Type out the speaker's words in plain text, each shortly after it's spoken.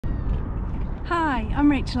Hi, I'm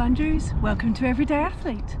Rachel Andrews. Welcome to Everyday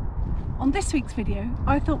Athlete. On this week's video,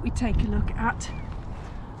 I thought we'd take a look at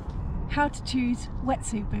how to choose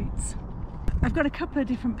wetsuit boots. I've got a couple of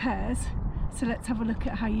different pairs, so let's have a look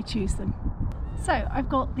at how you choose them. So I've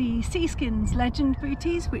got the Seaskins Legend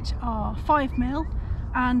booties, which are 5mm,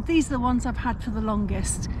 and these are the ones I've had for the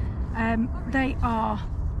longest. They are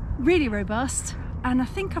really robust, and I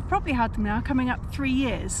think I've probably had them now coming up 3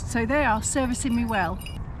 years, so they are servicing me well.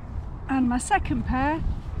 And my second pair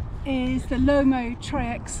is the Lomo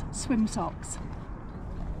Tri-X swim socks.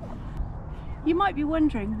 You might be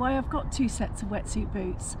wondering why I've got two sets of wetsuit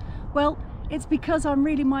boots. Well, it's because I'm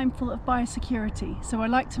really mindful of biosecurity, so I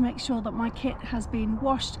like to make sure that my kit has been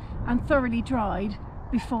washed and thoroughly dried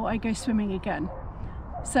before I go swimming again.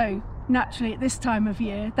 So naturally at this time of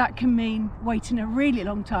year that can mean waiting a really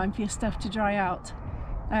long time for your stuff to dry out.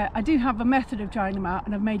 I do have a method of drying them out,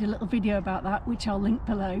 and I've made a little video about that which I'll link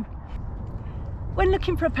below. When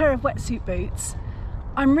looking for a pair of wetsuit boots,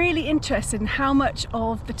 I'm really interested in how much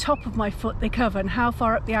of the top of my foot they cover and how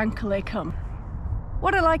far up the ankle they come.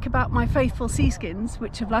 What I like about my faithful Seaskins,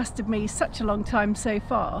 which have lasted me such a long time so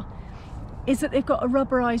far, is that they've got a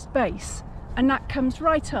rubberized base, and that comes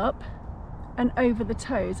right up and over the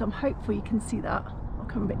toes. I'm hopeful you can see that. I'll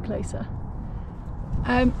come a bit closer.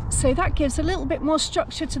 So that gives a little bit more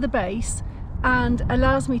structure to the base and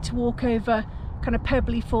allows me to walk over kind of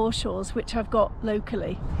pebbly foreshores which I've got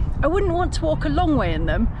locally. I wouldn't want to walk a long way in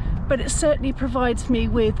them, but it certainly provides me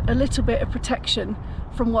with a little bit of protection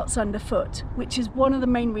from what's underfoot, which is one of the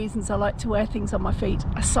main reasons I like to wear things on my feet,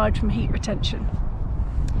 aside from heat retention.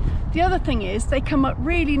 The other thing is they come up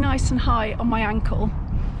really nice and high on my ankle,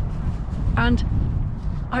 and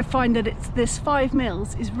I find that this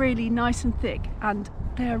 5mm is really nice and thick, and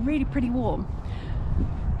they're really pretty warm.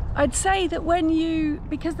 I'd say that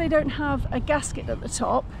because they don't have a gasket at the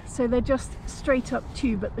top, so they're just straight up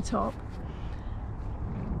tube at the top,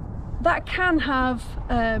 that can have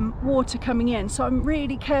water coming in, so I'm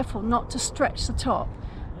really careful not to stretch the top,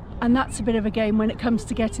 and that's a bit of a game when it comes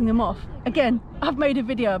to getting them off. Again, I've made a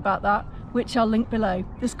video about that which I'll link below.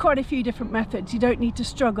 There's quite a few different methods. You don't need to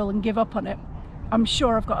struggle and give up on it. I'm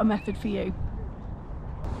sure I've got a method for you.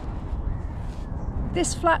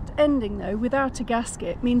 This flat ending though, without a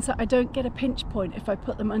gasket, means that I don't get a pinch point if I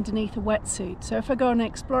put them underneath a wetsuit. So if I go on an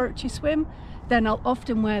exploratory swim, then I'll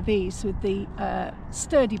often wear these with the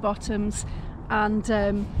sturdy bottoms and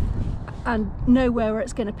know where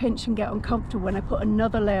it's going to pinch and get uncomfortable when I put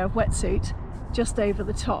another layer of wetsuit just over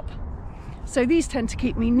the top. So these tend to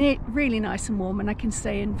keep me really nice and warm, and I can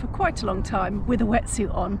stay in for quite a long time with a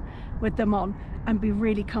wetsuit on, with them on, and be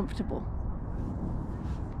really comfortable.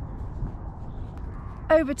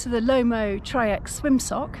 Over to the Lomo Tri-X swim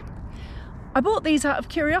sock. I bought these out of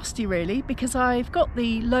curiosity really, because I've got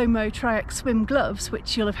the Lomo Tri-X swim gloves,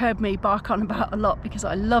 which you'll have heard me bark on about a lot because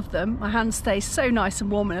I love them. My hands stay so nice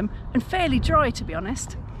and warm in them, and fairly dry to be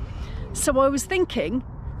honest. So I was thinking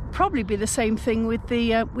probably be the same thing with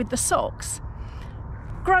the socks.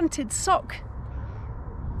 Granted, sock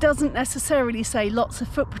doesn't necessarily say lots of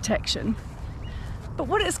foot protection, but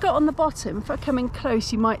what it's got on the bottom, if I come in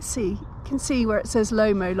close you might see, can see where it says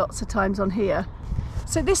Lomo lots of times on here.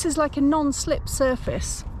 So this is like a non-slip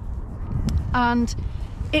surface, and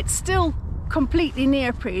it's still completely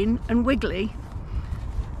neoprene and wiggly,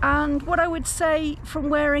 and what I would say from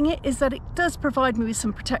wearing it is that it does provide me with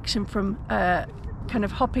some protection from kind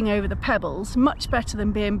of hopping over the pebbles, much better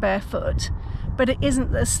than being barefoot, but it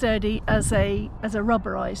isn't as sturdy as a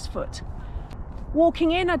rubberized foot.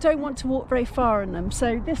 Walking in, I don't want to walk very far in them,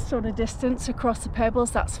 so this sort of distance across the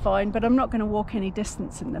pebbles, that's fine, but I'm not going to walk any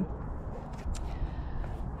distance in them.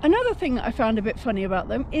 Another thing that I found a bit funny about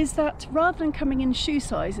them is that rather than coming in shoe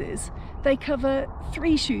sizes, they cover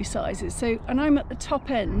 3 shoe sizes, and I'm at the top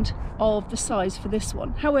end of the size for this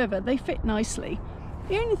one. However, they fit nicely.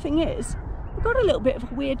 The only thing is, they've got a little bit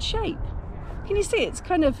of a weird shape. Can you see? It's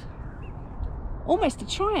kind of almost a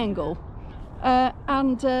triangle,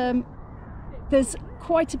 and there's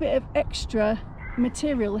quite a bit of extra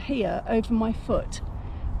material here over my foot,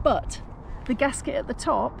 but the gasket at the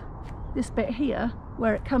top, this bit here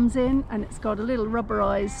where it comes in and it's got a little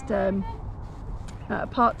rubberized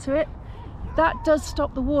part to it, that does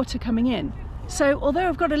stop the water coming in. So although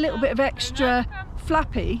I've got a little bit of extra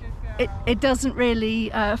flappy, it doesn't really,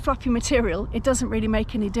 flappy material, it doesn't really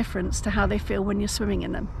make any difference to how they feel when you're swimming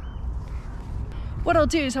in them. What I'll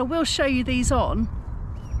do is I will show you these on,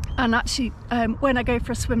 and actually when I go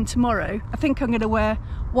for a swim tomorrow, I think I'm going to wear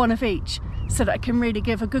one of each so that I can really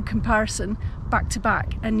give a good comparison back to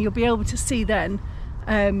back, and you'll be able to see then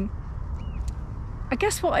I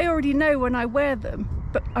guess what I already know when I wear them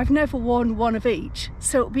but I've never worn one of each,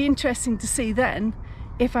 so it'll be interesting to see then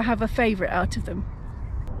if I have a favourite out of them.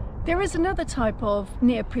 There is another type of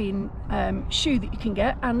neoprene shoe that you can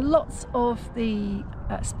get, and lots of the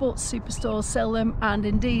sports superstores sell them, and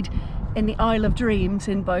indeed in the Isle of Dreams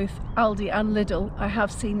in both Aldi and Lidl I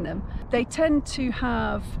have seen them. They tend to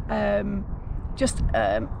have just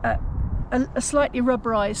a slightly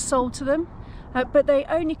rubberized sole to them, but they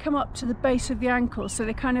only come up to the base of the ankle, so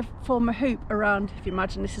they kind of form a hoop around, if you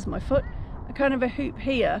imagine this is my foot, a kind of a hoop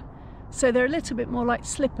here, so they're a little bit more like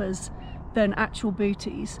slippers than actual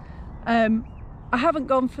booties. I haven't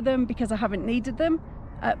gone for them because I haven't needed them,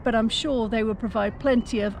 but I'm sure they will provide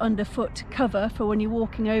plenty of underfoot cover for when you're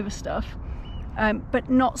walking over stuff, but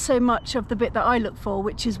not so much of the bit that I look for,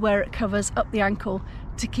 which is where it covers up the ankle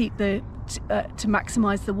to keep to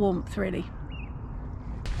maximise the warmth, really.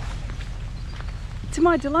 To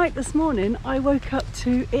my delight this morning, I woke up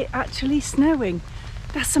to it actually snowing.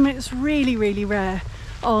 That's something that's really, really rare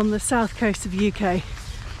on the south coast of the UK.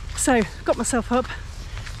 So got myself up.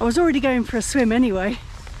 I was already going for a swim anyway,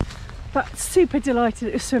 but super delighted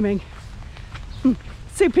it was swimming.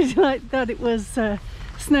 Super delighted that it was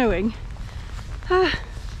snowing. But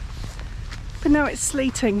now it's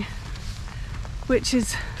sleeting, which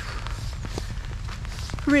is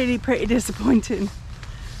really pretty disappointing.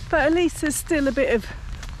 But at least there's still a bit of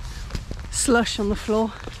slush on the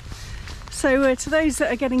floor. So to those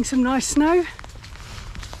that are getting some nice snow,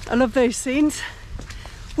 I love those scenes.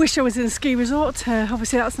 Wish I was in a ski resort.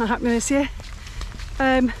 Obviously that's not happening this year.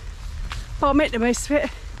 But I'll make the most of it,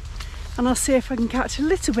 and I'll see if I can catch a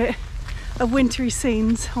little bit of wintry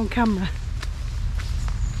scenes on camera.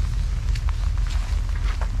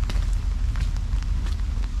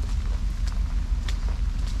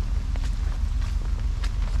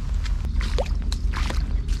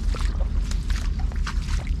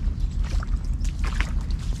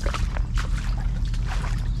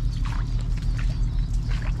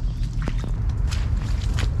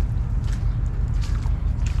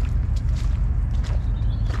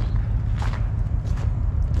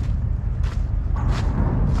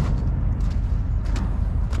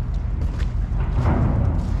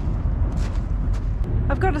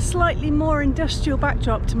 I've got a slightly more industrial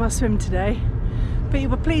backdrop to my swim today, but you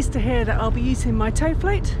were pleased to hear that I'll be using my tow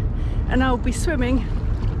float, and I'll be swimming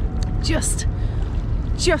just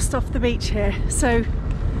off the beach here, so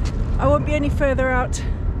I won't be any further out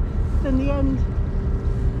than the end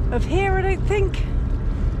of here, I don't think,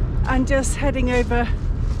 and just heading over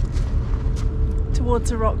towards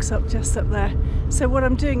the rocks just up there. So what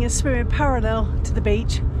I'm doing is swimming parallel to the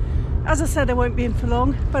beach. As I said, I won't be in for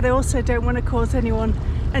long, but I also don't want to cause anyone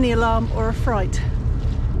any alarm or a fright.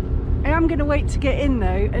 I am going to wait to get in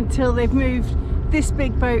though until they've moved this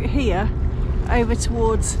big boat here over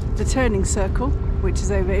towards the turning circle, which is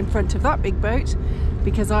over in front of that big boat,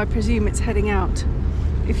 because I presume it's heading out.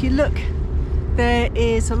 If you look, there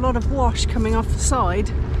is a lot of wash coming off the side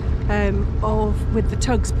with the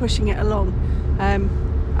tugs pushing it along. I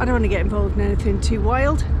don't want to get involved in anything too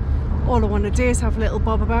wild. All I want to do is have a little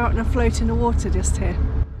bob about and a float in the water just here.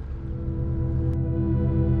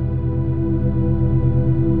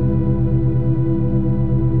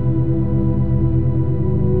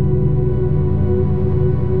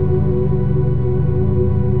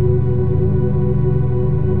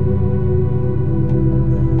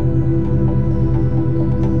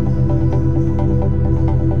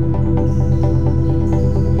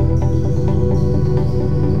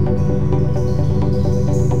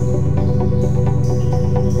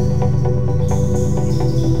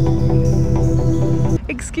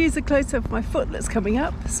 Excuse the close-up of my foot that's coming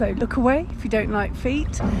up, so look away if you don't like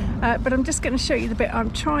feet, but I'm just going to show you the bit I'm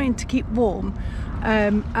trying to keep warm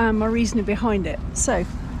and my reasoning behind it. So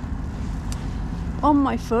on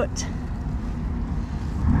my foot,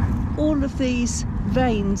 all of these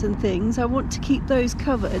veins and things, I want to keep those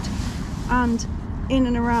covered, and in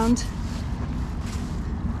and around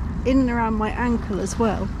my ankle as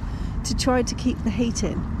well, to try to keep the heat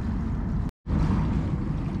in.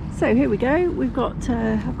 So here we go, we've got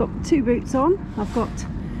I've got two boots on. I've got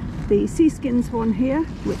the Seaskins one here,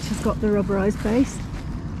 which has got the rubberized base,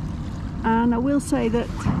 and I will say that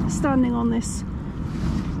standing on this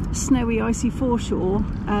snowy icy foreshore,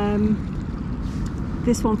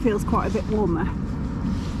 this one feels quite a bit warmer.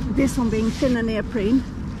 This one being thinner neoprene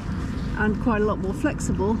and quite a lot more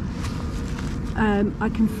flexible,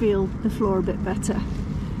 I can feel the floor a bit better.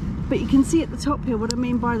 But you can see at the top here what I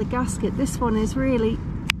mean by the gasket. This one is really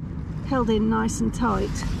held in nice and tight,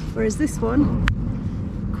 whereas this one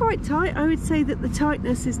quite tight. I would say that the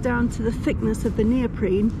tightness is down to the thickness of the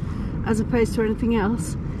neoprene as opposed to anything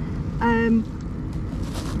else.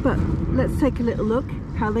 But let's take a little look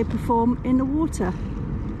how they perform in the water.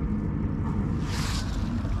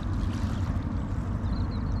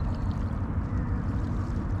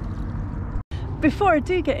 Before I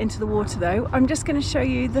do get into the water though, I'm just going to show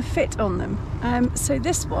you the fit on them. So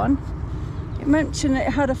this one, it mentioned it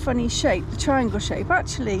had a funny shape, the triangle shape.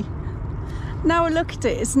 Actually, now I look at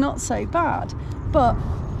it, it's not so bad, but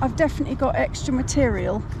I've definitely got extra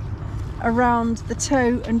material around the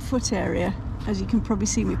toe and foot area, as you can probably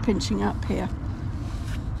see me pinching up here.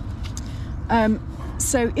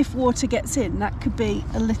 So if water gets in, that could be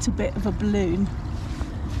a little bit of a balloon.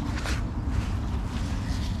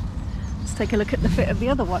 Let's take a look at the fit of the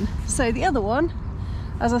other one. So the other one,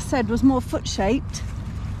 as I said, was more foot shaped,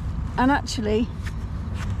 and actually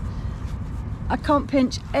I can't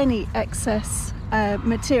pinch any excess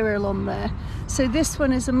material on there. So this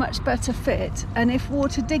one is a much better fit, and if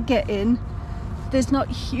water did get in, there's not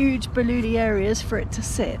huge balloony areas for it to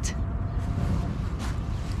sit.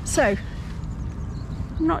 So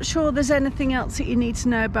I'm not sure there's anything else that you need to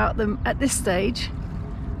know about them at this stage.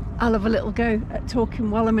 I'll have a little go at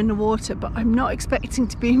talking while I'm in the water, but I'm not expecting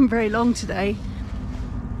to be in very long today,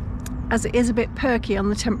 as it is a bit perky on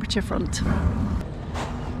the temperature front.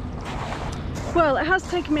 Well, it has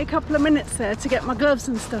taken me a couple of minutes there to get my gloves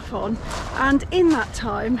and stuff on, and in that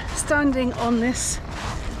time, standing on this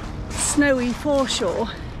snowy foreshore,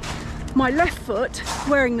 my left foot,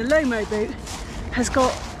 wearing the Lomo boot, has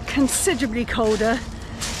got considerably colder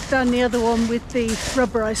than the other one with the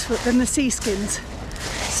rubberized foot, than the sea skins.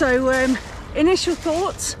 So initial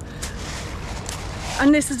thoughts,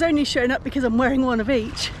 and this has only shown up because I'm wearing one of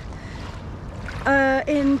each,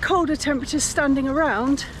 in colder temperatures standing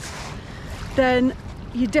around, then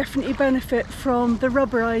you definitely benefit from the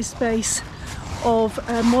rubberized base of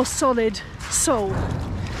a more solid sole.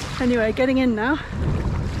 Anyway, getting in now.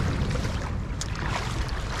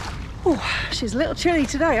 Oh, she's a little chilly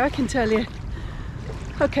today, I can tell you.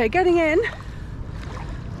 Okay, getting in.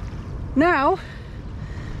 Now,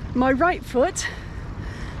 my right foot,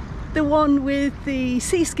 the one with the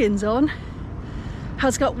sea skins on,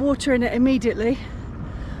 has got water in it immediately.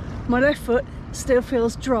 My left foot still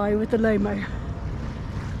feels dry with the Lomo.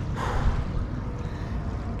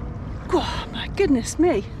 Oh my goodness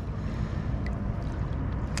me.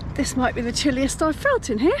 This might be the chilliest I've felt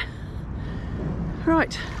in here.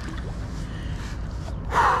 Right.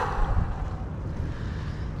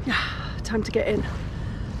 Yeah, time to get in.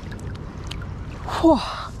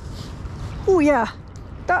 Oh yeah,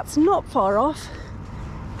 that's not far off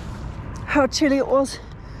how chilly it was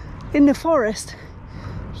in the forest.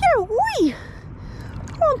 Yeah, wee!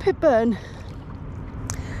 Armpit burn.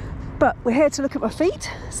 But we're here to look at my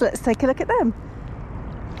feet, so let's take a look at them.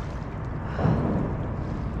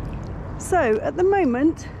 So at the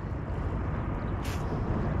moment,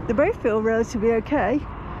 they both feel relatively okay.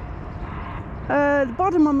 The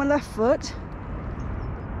bottom on my left foot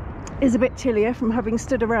is a bit chillier from having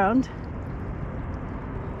stood around.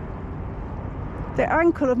 The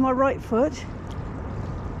ankle of my right foot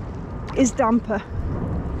is damper.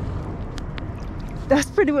 That's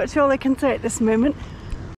pretty much all I can say at this moment.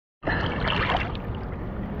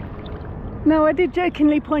 Now, I did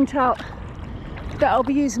jokingly point out that I'll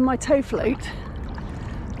be using my toe float,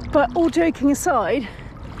 but all joking aside,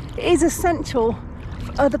 it is essential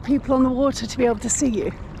for other people on the water to be able to see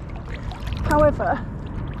you. However,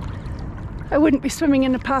 I wouldn't be swimming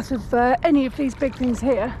in the path of any of these big things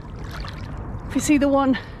here. If you see the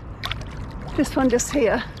one, this one just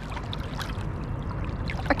here,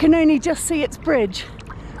 I can only just see its bridge.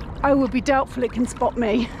 I would be doubtful it can spot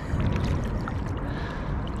me.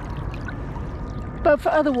 But for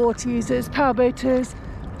other water users, powerboaters,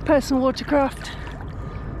 personal watercraft,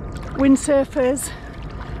 windsurfers,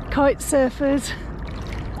 kite surfers,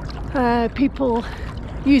 people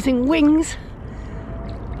using wings,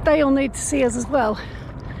 they all need to see us as well.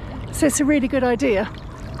 So it's a really good idea.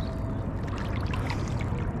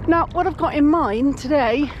 Now, what I've got in mind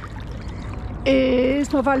today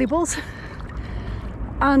is my valuables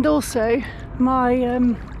and also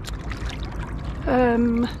my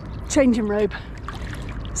changing robe.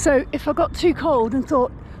 So if I got too cold and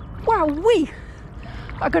thought, wow,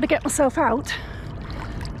 I've got to get myself out,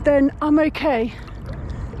 then I'm okay,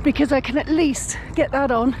 because I can at least get that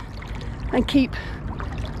on and keep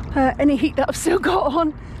any heat that I've still got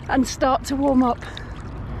on and start to warm up.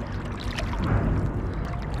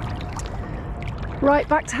 Right,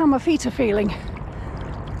 back to how my feet are feeling.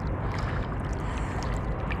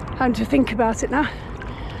 And to think about it now.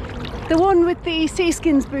 The one with the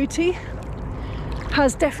seaskins bootie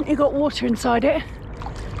has definitely got water inside it,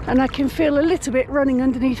 and I can feel a little bit running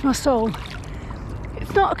underneath my sole. It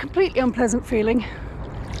It's not a completely unpleasant feeling,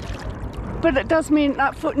 but it does mean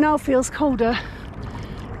that foot now feels colder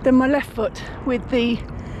than my left foot with the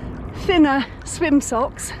thinner swim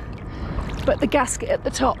socks, but the gasket at the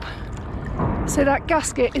top. So that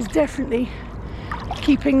gasket is definitely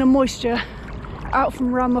keeping the moisture out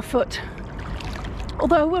from around my foot.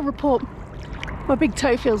 Although I will report my big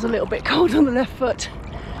toe feels a little bit cold on the left foot.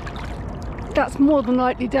 That's more than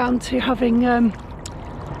likely down to having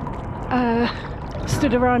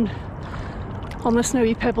stood around on the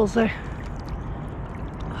snowy pebbles though.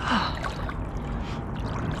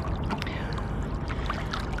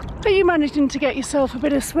 Are you managing to get yourself a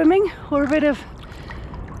bit of swimming or a bit of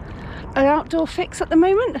an outdoor fix at the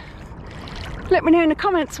moment? Let me know in the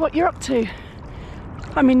comments what you're up to.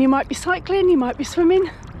 I mean, you might be cycling, you might be swimming,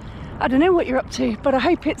 I don't know what you're up to, but I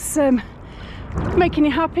hope it's making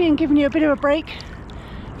you happy and giving you a bit of a break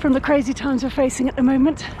from the crazy times we're facing at the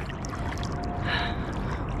moment.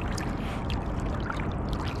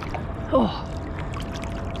 Oh,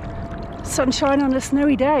 sunshine on a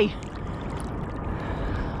snowy day.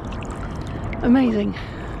 Amazing.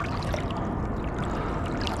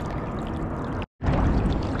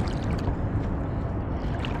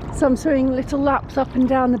 So I'm swimming little laps up and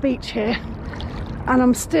down the beach here, and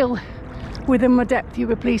I'm still within my depth, you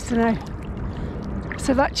were pleased to know.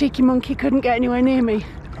 So that cheeky monkey couldn't get anywhere near me,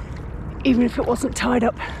 even if it wasn't tied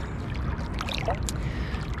up.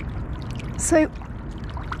 So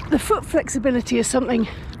the foot flexibility is something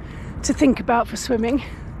to think about for swimming,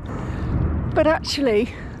 but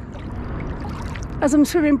actually, as I'm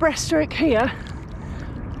swimming breaststroke here,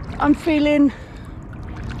 I'm feeling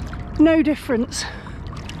no difference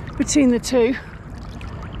between the two.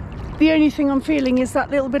 The only thing I'm feeling is that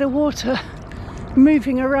little bit of water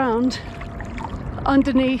moving around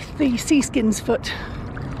underneath the seaskin's foot.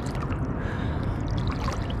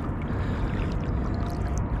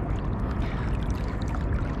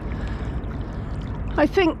 I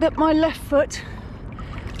think that my left foot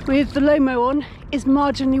with the Lomo on is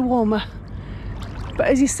marginally warmer, but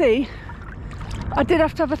as you see, I did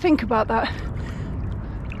have to have a think about that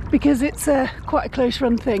because it's quite a close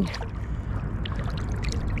run thing.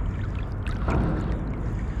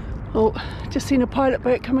 Oh, just seen a pilot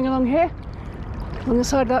boat coming along here on the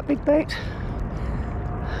side of that big boat.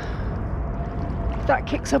 That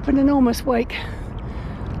kicks up an enormous wake.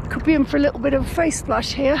 Could be in for a little bit of a face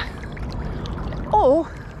splash here,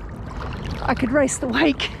 or I could race the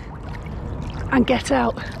wake and get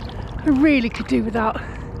out. I really could do without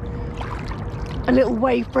a little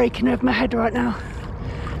wave breaking over my head right now,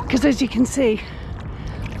 because as you can see,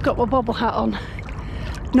 I've got my bobble hat on,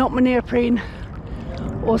 not my neoprene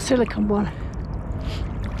or silicone one,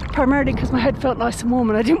 primarily because my head felt nice and warm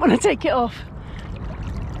and I didn't want to take it off.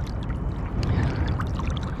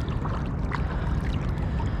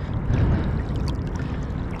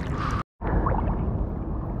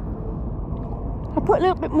 I put a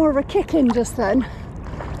little bit more of a kick in just then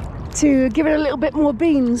to give it a little bit more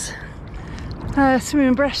beans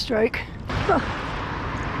swimming breaststroke.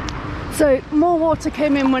 So more water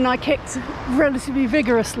came in when I kicked relatively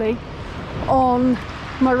vigorously on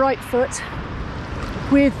my right foot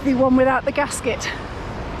with the one without the gasket.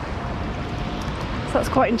 So that's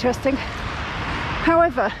quite interesting.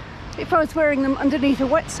 However, if I was wearing them underneath a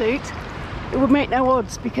wetsuit, it would make no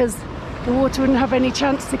odds because the water wouldn't have any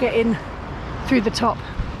chance to get in through the top.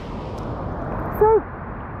 So,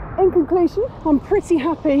 in conclusion, I'm pretty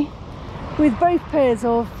happy with both pairs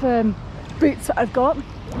of boots that I've got.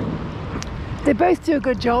 They both do a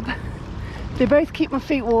good job. They both keep my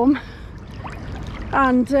feet warm,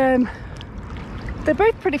 and they're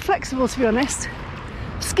both pretty flexible, to be honest.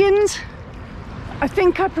 Skins, I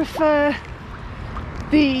think I prefer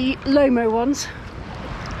the Lomo ones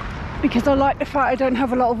because I like the fact I don't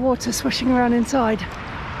have a lot of water swishing around inside.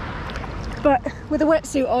 But with a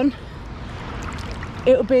wetsuit on,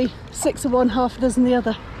 it'll be 6 of one, half a dozen the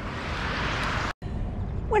other.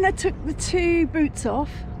 When I took the two boots off,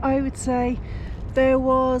 I would say there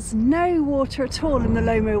was no water at all in the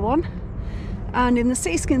Lomo one, and in the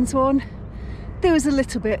seaskins one there was a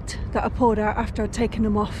little bit that I poured out after I'd taken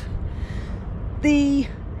them off. The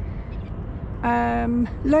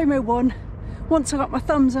Lomo one, once I got my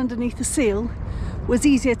thumbs underneath the seal, was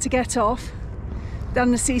easier to get off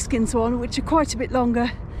than the seaskins one, which are quite a bit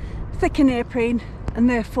longer, thicker neoprene, and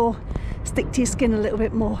therefore stick to your skin a little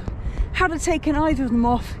bit more. Had I taken either of them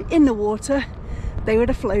off in the water, they would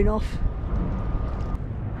have flown off.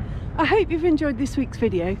 I hope you've enjoyed this week's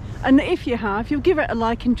video, and if you have, you'll give it a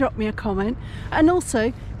like and drop me a comment, and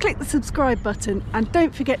also click the subscribe button and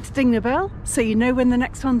don't forget to ding the bell so you know when the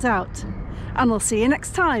next one's out. And I'll see you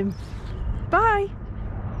next time. Bye!